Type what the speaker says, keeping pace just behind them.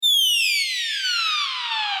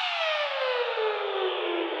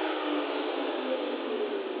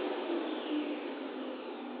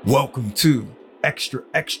Welcome to Extra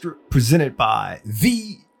Extra, presented by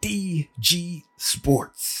VDG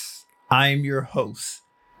Sports. I am your host,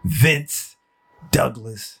 Vince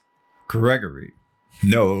Douglas Gregory.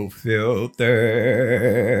 No filter.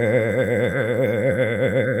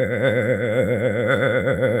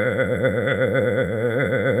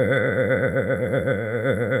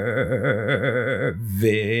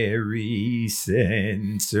 Very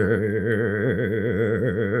censored.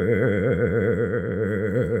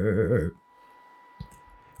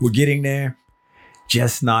 We're getting there,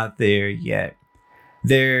 just not there yet.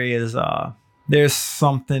 There's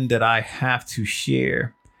something that I have to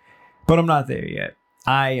share, but I'm not there yet.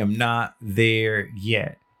 I am not there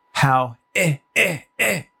yet. However,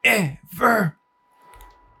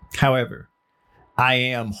 I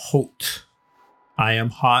am hot. I am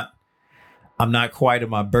hot. I'm not quite in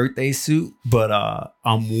my birthday suit, but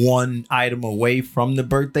I'm one item away from the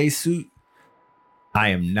birthday suit. I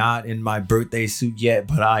am not in my birthday suit yet,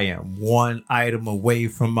 but I am one item away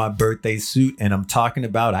from my birthday suit. And I'm talking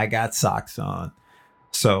about I got socks on.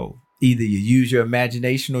 So either you use your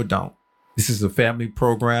imagination or don't. This is a family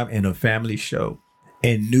program and a family show.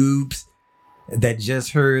 And noobs that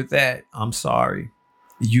just heard that, I'm sorry.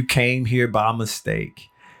 You came here by mistake.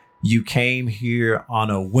 You came here on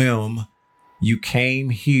a whim. You came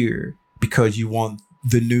here because you want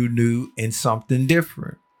the new and something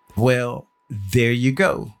different. Well, there you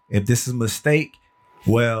go. If this is a mistake,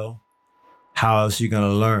 well, how else you going to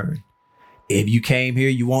learn? If you came here,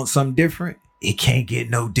 you want something different, it can't get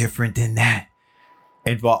no different than that.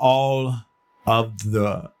 And for all of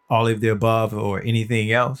the above or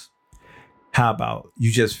anything else, how about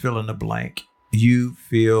you just fill in the blank? You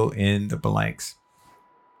fill in the blanks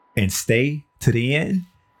and stay to the end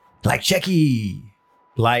like Chucky.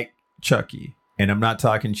 And I'm not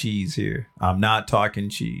talking cheese here. I'm not talking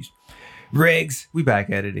cheese. Regs, we back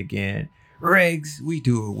at it again. Regs, we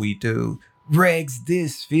do what we do. Regs,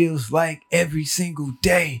 this feels like every single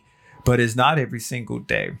day, but it's not every single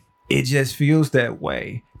day. It just feels that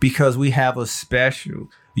way because we have a special,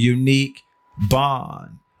 unique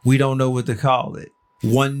bond. We don't know what to call it.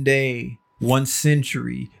 One day, 1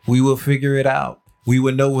 century, we will figure it out. We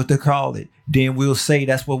will know what to call it. Then we'll say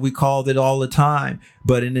that's what we called it all the time.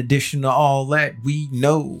 But in addition to all that, we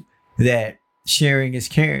know that sharing is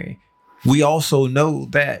caring. We also know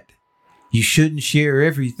that you shouldn't share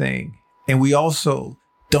everything. And we also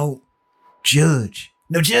don't judge.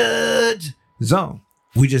 No judge zone.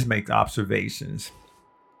 We just make observations.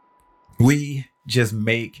 We just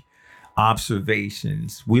make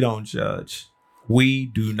observations. We don't judge. We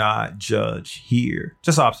do not judge here.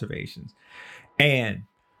 Just observations. And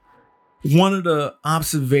one of the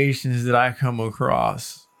observations that I come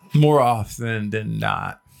across more often than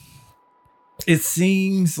not, it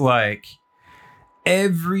seems like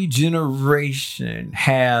every generation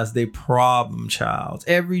has their problem child.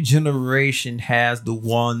 Every generation has the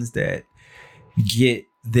ones that get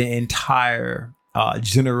the entire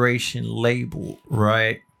generation labeled,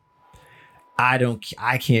 right?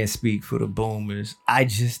 I can't speak for the boomers. I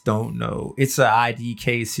just don't know. It's an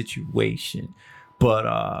IDK situation.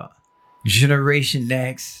 But Generation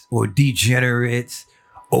X or degenerates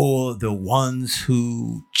or the ones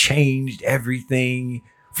who changed everything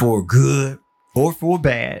for good or for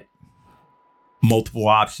bad. Multiple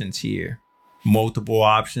options here. Multiple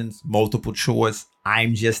options, multiple choice.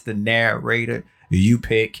 I'm just the narrator. You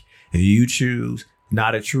pick, you choose,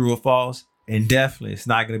 not a true or false. And definitely, it's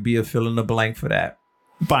not going to be a fill in the blank for that.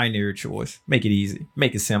 Binary choice. Make it easy.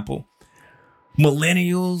 Make it simple.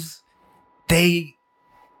 Millennials, they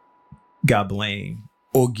got blamed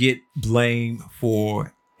or get blamed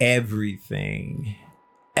for everything.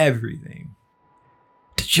 Everything.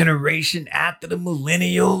 The generation after the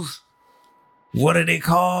millennials, what are they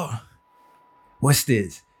called? What's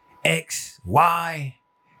this? X, Y,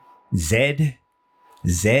 Z,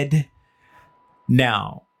 Z.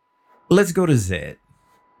 Now, let's go to Z.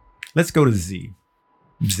 Let's go to Z.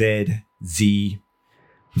 Z, Z.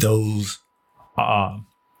 Those.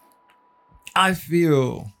 I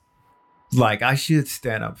feel like I should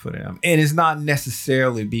stand up for them. And it's not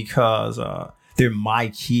necessarily because they're my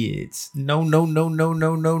kids. No.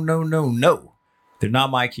 They're not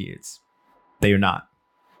my kids. They are not.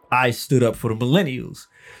 I stood up for the millennials.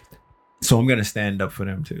 So I'm going to stand up for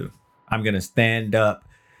them too. I'm going to stand up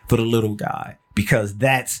for the little guy because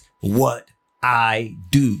that's what I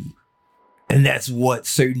do. And that's what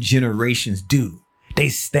certain generations do. They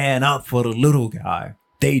stand up for the little guy.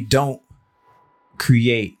 They don't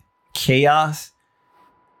create chaos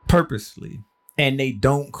purposely. And they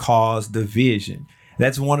don't cause division.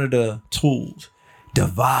 That's one of the tools.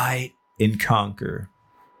 Divide and conquer.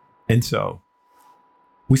 And so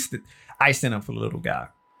I stand up for the little guy.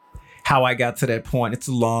 How I got to that point, it's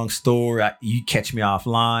a long story. You catch me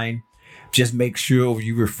offline. Just make sure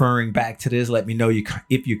you're referring back to this. Let me know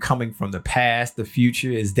if you're coming from the past. The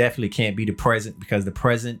future is definitely can't be the present, because the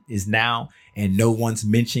present is now and no one's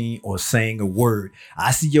mentioning or saying a word.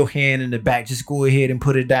 I see your hand in the back. Just go ahead and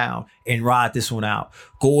put it down and ride this one out.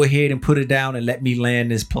 Go ahead and put it down and let me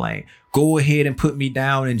land this plane. Go ahead and put me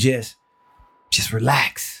down and just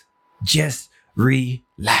relax. Just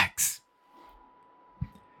relax.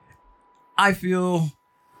 I feel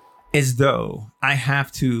as though I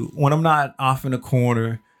have to, when I'm not off in a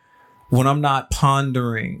corner, when I'm not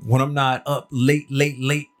pondering, when I'm not up late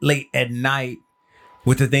at night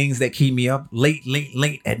with the things that keep me up late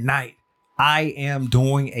at night, I am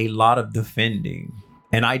doing a lot of defending.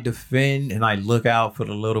 And I defend and I look out for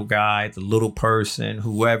the little guy, the little person,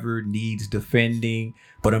 whoever needs defending.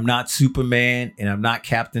 But I'm not Superman and I'm not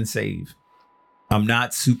Captain Save. I'm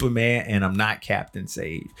not Superman and I'm not Captain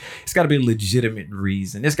Save. It's got to be a legitimate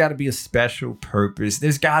reason. There's got to be a special purpose.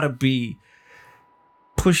 There's got to be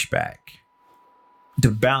pushback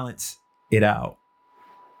to balance it out.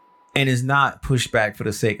 And it's not pushback for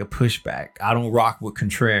the sake of pushback. I don't rock with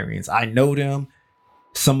contrarians. I know them.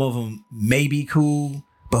 Some of them may be cool,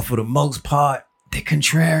 but for the most part, they're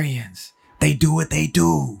contrarians. They do what they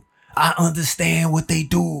do. I understand what they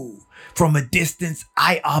do. From a distance,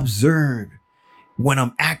 I observe. When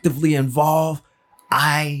I'm actively involved,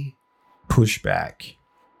 I push back.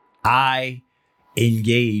 I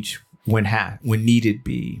engage when needed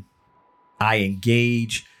be. I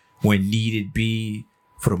engage when needed be.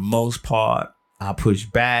 For the most part, I push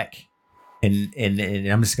back, and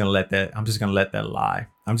I'm just gonna let that. I'm just gonna let that lie.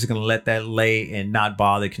 I'm just gonna let that lay and not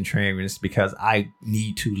bother contrarians, because I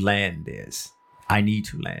need to land this. I need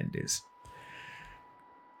to land this.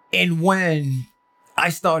 And when I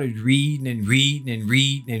started reading, and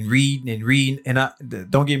I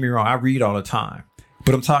don't get me wrong, I read all the time,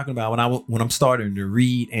 but I'm talking about when I'm starting to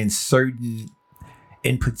read and certain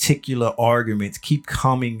in particular arguments keep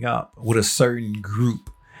coming up with a certain group,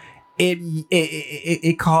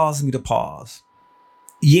 it caused me to pause.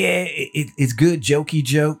 Yeah, it's good jokey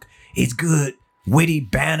joke, it's good witty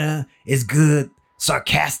banner, it's good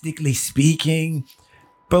sarcastically speaking,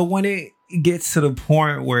 but when it gets to the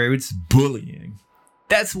point where it's bullying,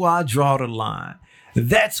 that's why I draw the line.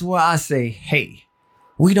 That's why I say, hey,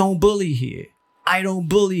 we don't bully here. I don't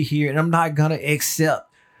bully here, and I'm not going to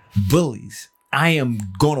accept bullies. I am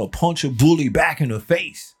going to punch a bully back in the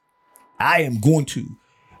face. I am going to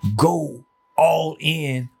go all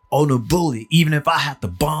in on a bully, even if I have to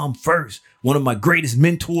bomb first. One of my greatest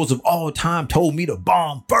mentors of all time told me to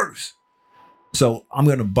bomb first. So I'm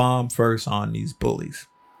going to bomb first on these bullies.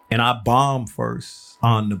 And I bomb first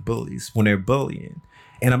on the bullies when they're bullying.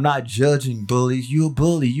 And I'm not judging bullies. You're a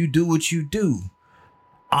bully. You do what you do.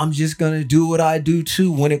 I'm just going to do what I do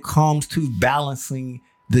too when it comes to balancing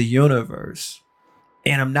the universe.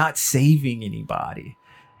 And I'm not saving anybody.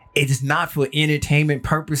 It's not for entertainment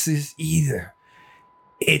purposes either.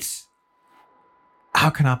 It's,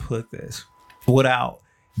 how can I put this without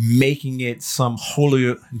making it some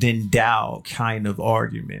holier than thou kind of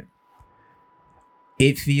argument?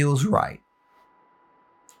 It feels right.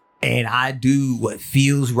 And I do what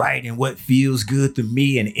feels right and what feels good to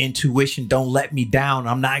me, and intuition don't let me down.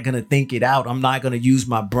 I'm not going to think it out. I'm not going to use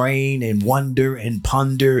my brain and wonder and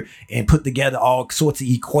ponder and put together all sorts of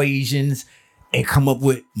equations and come up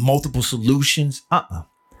with multiple solutions.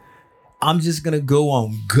 I'm just going to go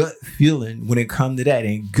on gut feeling when it comes to that.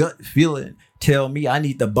 And gut feeling tell me I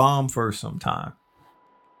need to bomb first sometime.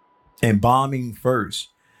 And bombing first.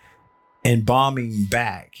 And bombing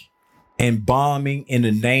back. And bombing in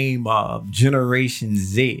the name of Generation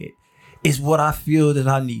Z is what I feel that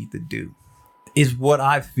I need to do. Is what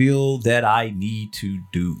I feel that I need to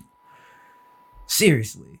do.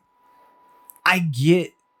 Seriously. I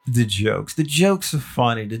get the jokes. The jokes are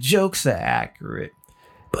funny. The jokes are accurate.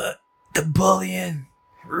 But the bullying,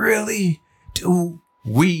 really? Do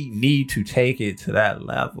we need to take it to that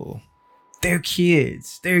level? They're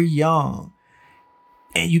kids. They're young.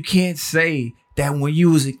 And you can't say that when you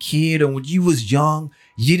was a kid or when you was young,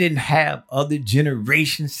 you didn't have other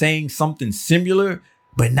generations saying something similar,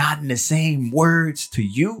 but not in the same words to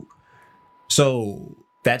you. So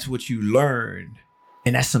that's what you learned.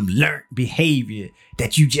 And that's some learned behavior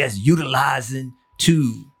that you just utilizing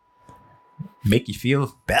to make you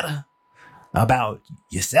feel better about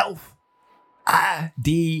yourself.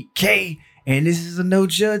 IDK. And this is a no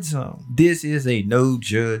judge zone. This is a no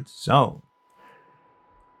judge zone.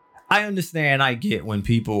 I understand, I get when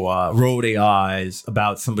people roll their eyes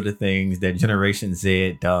about some of the things that Generation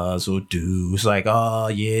Z does or do. It's like, oh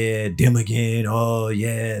yeah, them again. Oh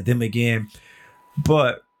yeah, them again.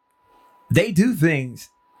 But they do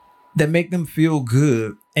things that make them feel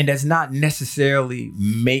good, and that's not necessarily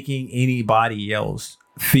making anybody else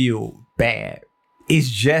feel bad. It's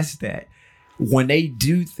just that when they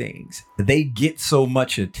do things, they get so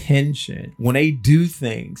much attention. When they do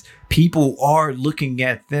things, people are looking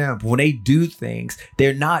at them. When they do things,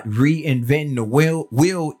 they're not reinventing the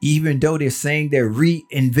wheel, even though they're saying they're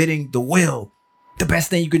reinventing the wheel. The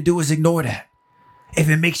best thing you can do is ignore that. If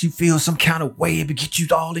it makes you feel some kind of way, if it gets you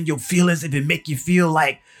all in your feelings, if it make you feel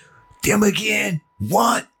like them again,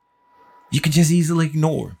 what? You can just easily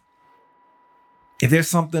ignore. If there's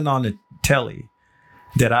something on the telly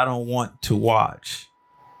that I don't want to watch,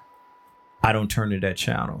 I don't turn to that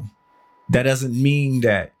channel. That doesn't mean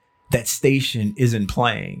that that station isn't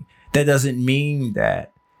playing. That doesn't mean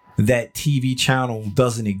that that TV channel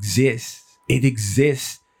doesn't exist. It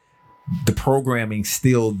exists. The programming's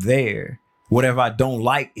still there. Whatever I don't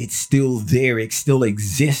like, it's still there. It still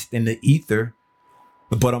exists in the ether,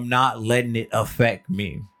 but I'm not letting it affect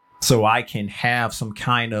me. So I can have some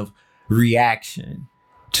kind of reaction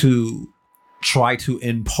to try to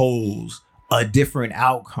impose a different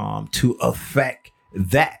outcome to affect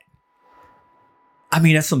that. I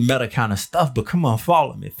mean, that's some meta kind of stuff, but come on,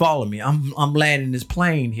 follow me. I'm landing this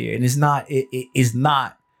plane here, and it's not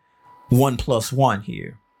 1 + 1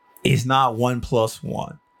 here. It's not 1 +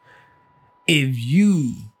 1. If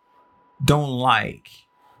you don't like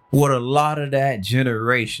what a lot of that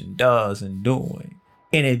generation does and doing,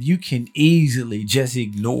 and if you can easily just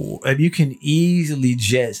ignore, if you can easily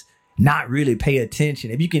just not really pay attention,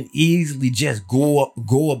 if you can easily just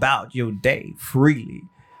go about your day freely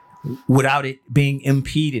without it being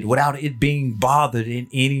impeded, without it being bothered in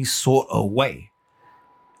any sort of way,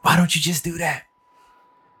 why don't you just do that?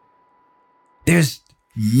 There's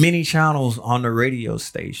many channels on the radio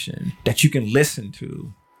station that you can listen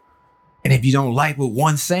to. And if you don't like what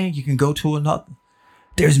one's saying, you can go to another.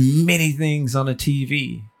 There's many things on the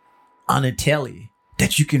TV, on the telly,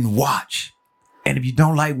 that you can watch. And if you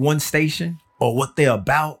don't like one station or what they're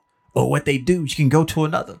about or what they do, you can go to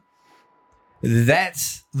another.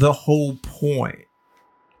 That's the whole point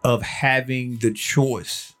of having the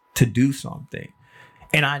choice to do something.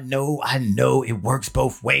 And I know it works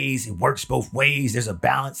both ways. There's a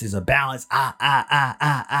balance.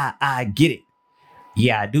 I get it.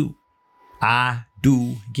 Yeah, I do. I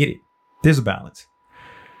do get it. There's a balance.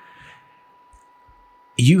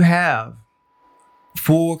 You have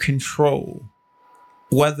full control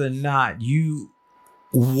whether or not you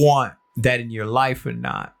want that in your life or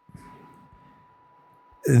not.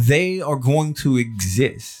 They are going to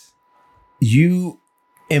exist. You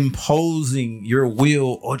imposing your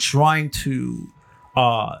will or trying to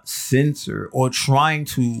censor or trying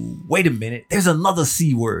to wait a minute, there's another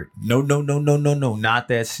C word. No, not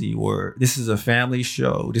that C word. This is a family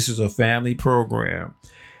show. This is a family program.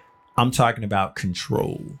 I'm talking about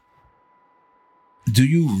control. Do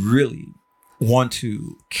you really want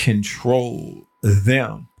to control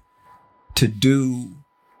them to do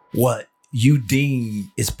what you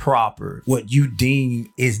deem is proper, what you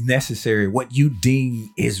deem is necessary, what you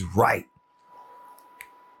deem is right?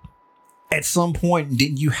 At some point,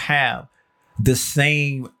 didn't you have the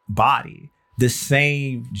same body, the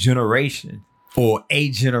same generation, or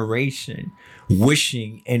a generation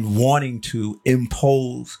wishing and wanting to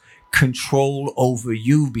impose control over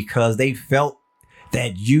you because they felt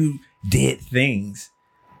that you did things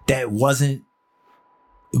that wasn't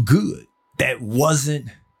good, that wasn't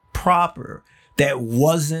proper, that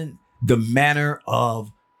wasn't the manner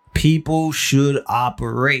of people should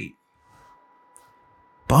operate?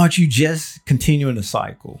 But aren't you just continuing the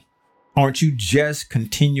cycle? Aren't you just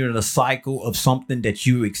continuing the cycle of something that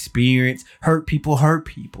you experience? Hurt people. Hurt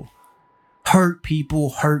people.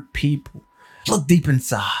 Look deep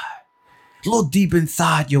inside. Look deep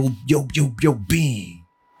inside your being.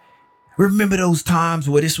 Remember those times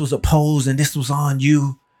where this was opposed and this was on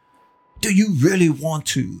you? Do you really want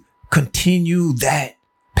to continue that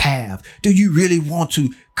path? Do you really want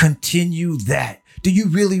to continue that? Do you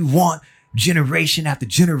really want generation after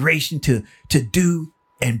generation to do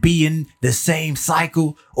and be in the same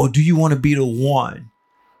cycle? Or do you want to be the one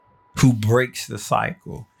who breaks the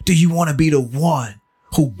cycle? Do you want to be the one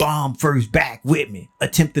who bombed first back with me,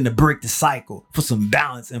 attempting to break the cycle for some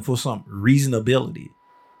balance and for some reasonability?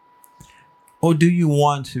 Or do you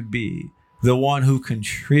want to be the one who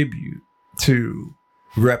contribute to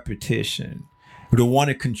repetition, to want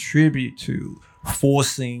to contribute to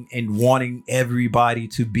forcing and wanting everybody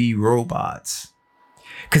to be robots.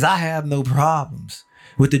 Because I have no problems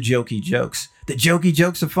with the jokey jokes. The jokey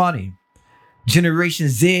jokes are funny. Generation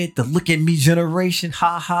Z, the look at me generation,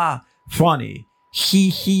 ha ha, funny.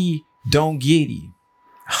 He, don't get it.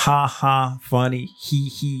 Ha ha, funny.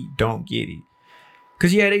 He, don't get it.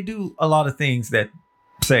 Because, yeah, they do a lot of things that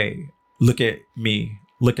say, look at me,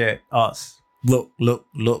 look at us. Look.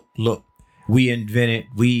 We invented,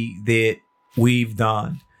 we did, we've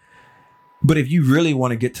done. But if you really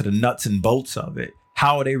want to get to the nuts and bolts of it,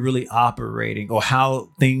 how are they really operating, or how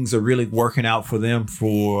things are really working out for them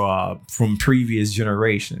from previous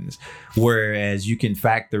generations? Whereas you can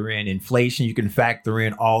factor in inflation, you can factor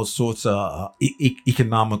in all sorts of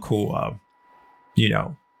economical,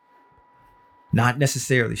 not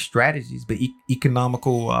necessarily strategies, but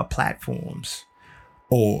economical platforms,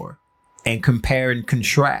 and compare and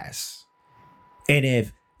contrast. And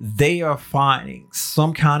if they are finding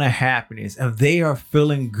some kind of happiness, if they are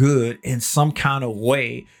feeling good in some kind of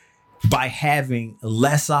way by having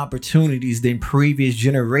less opportunities than previous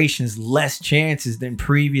generations, less chances than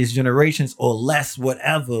previous generations, or less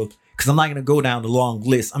whatever, because I'm not going to go down the long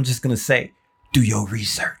list. I'm just going to say, do your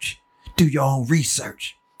research. Do your own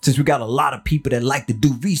research. Since we got a lot of people that like to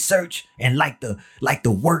do research and like the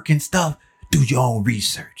work and stuff, do your own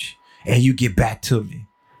research. And you get back to me.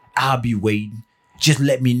 I'll be waiting. Just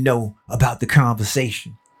let me know about the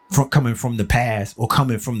conversation coming from the past or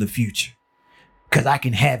coming from the future. Because I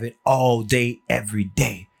can have it all day, every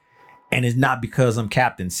day. And it's not because I'm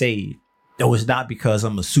Captain Save. No, it's not because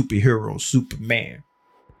I'm a superhero, Superman.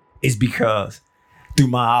 It's because through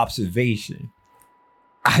my observation,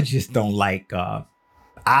 I just don't like,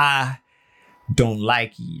 I don't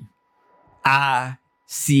like you. I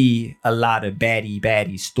see a lot of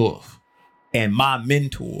baddie stuff. And my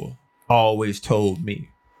mentor always told me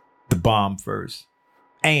the bomb first.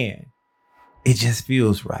 And it just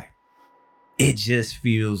feels right. It just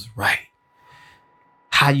feels right.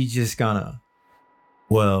 How you just gonna,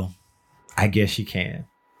 well, I guess you can.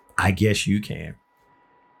 I guess you can.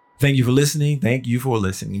 Thank you for listening. Thank you for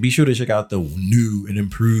listening. Be sure to check out the new and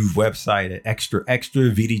improved website at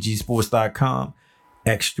extravdgsports.com.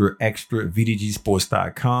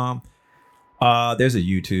 Extravdgsports.com. There's a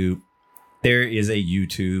YouTube. There is a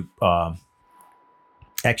YouTube,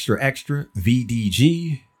 extra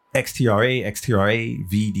VDG, XTRA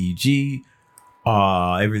VDG.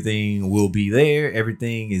 Everything will be there.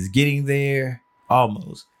 Everything is getting there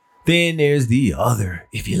almost. Then there's the other,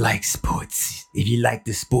 if you like sports, if you like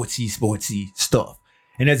the sportsy stuff,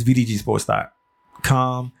 and that's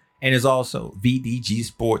VDGsports.com. And there's also VDG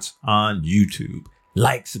Sports on YouTube.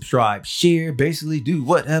 Like, subscribe, share, basically do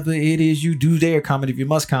whatever it is you do there. Comment if you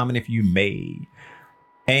must, comment if you may.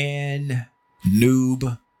 And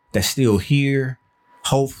noob that's still here,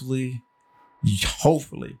 hopefully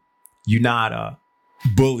you're not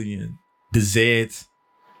bullying the Zeds.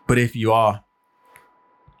 But if you are,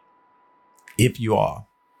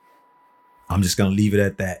 I'm just going to leave it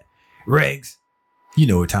at that. Regs, you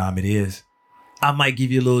know what time it is. I might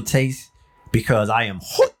give you a little taste because I am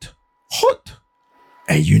hot.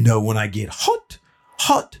 And you know when I get hot,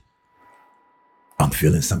 I'm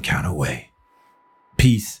feeling some kind of way.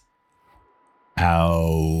 Peace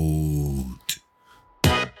out.